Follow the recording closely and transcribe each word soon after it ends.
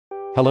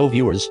Hello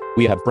viewers,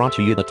 we have brought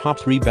to you the top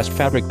 3 best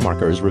fabric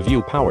markers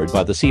review powered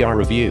by the CR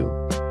Review.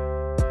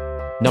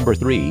 Number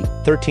 3,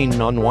 13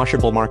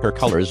 non-washable marker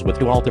colors with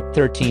dual tip.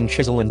 13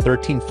 chisel and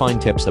 13 fine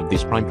tips of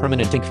these prime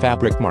permanent ink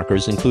fabric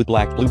markers include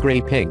black, blue,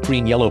 gray, pink,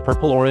 green, yellow,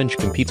 purple, orange.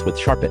 Competes with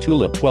Sharpie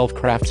Tulip 12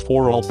 Crafts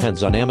for all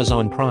pens on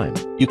Amazon Prime.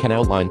 You can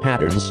outline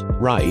patterns,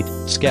 write,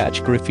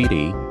 sketch,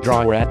 graffiti,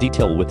 draw or add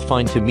detail with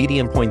fine to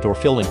medium point or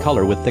fill in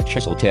color with thick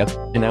chisel tip,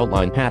 and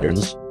outline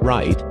patterns,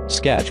 write,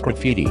 sketch,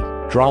 graffiti,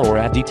 draw or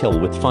add detail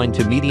with fine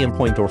to medium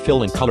point or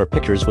fill in color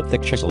pictures with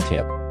thick chisel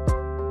tip.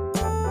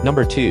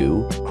 Number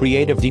 2,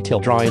 creative detail.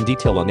 Draw in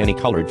detail on any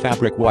colored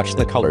fabric. Watch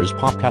the colors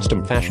pop.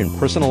 Custom fashion,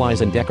 personalize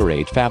and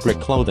decorate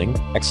fabric, clothing,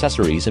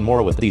 accessories and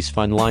more with these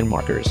fun line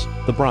markers.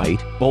 The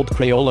bright, bold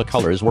Crayola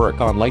colors work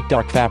on light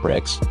dark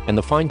fabrics, and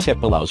the fine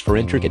tip allows for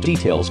intricate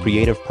details.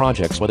 Creative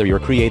projects. Whether you're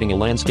creating a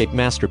landscape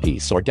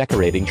masterpiece or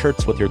decorating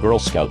shirts with your Girl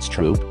Scouts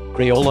troop,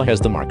 Crayola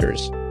has the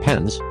markers,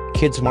 pens,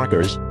 kids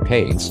markers,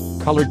 paints,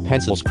 colored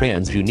pencils,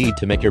 crayons you need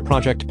to make your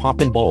project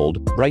pop in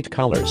bold, bright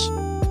colors.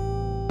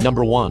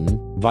 Number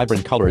 1,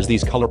 vibrant colors.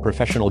 These color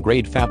professional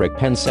grade fabric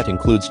pen set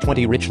includes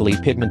 20 richly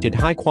pigmented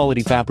high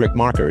quality fabric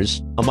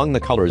markers. Among the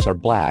colors are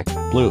black,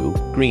 blue,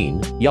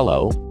 green,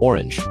 yellow,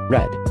 orange,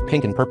 red,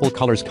 pink and purple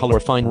colors. Color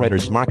fine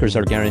writers markers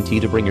are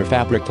guaranteed to bring your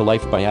fabric to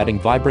life by adding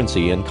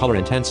vibrancy and color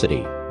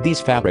intensity.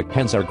 These fabric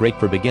pens are great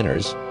for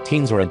beginners,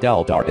 teens or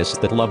adult artists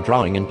that love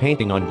drawing and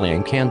painting on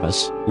blank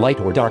canvas,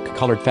 light or dark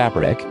colored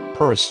fabric,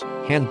 purse,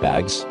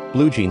 handbags,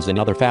 blue jeans and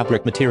other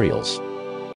fabric materials.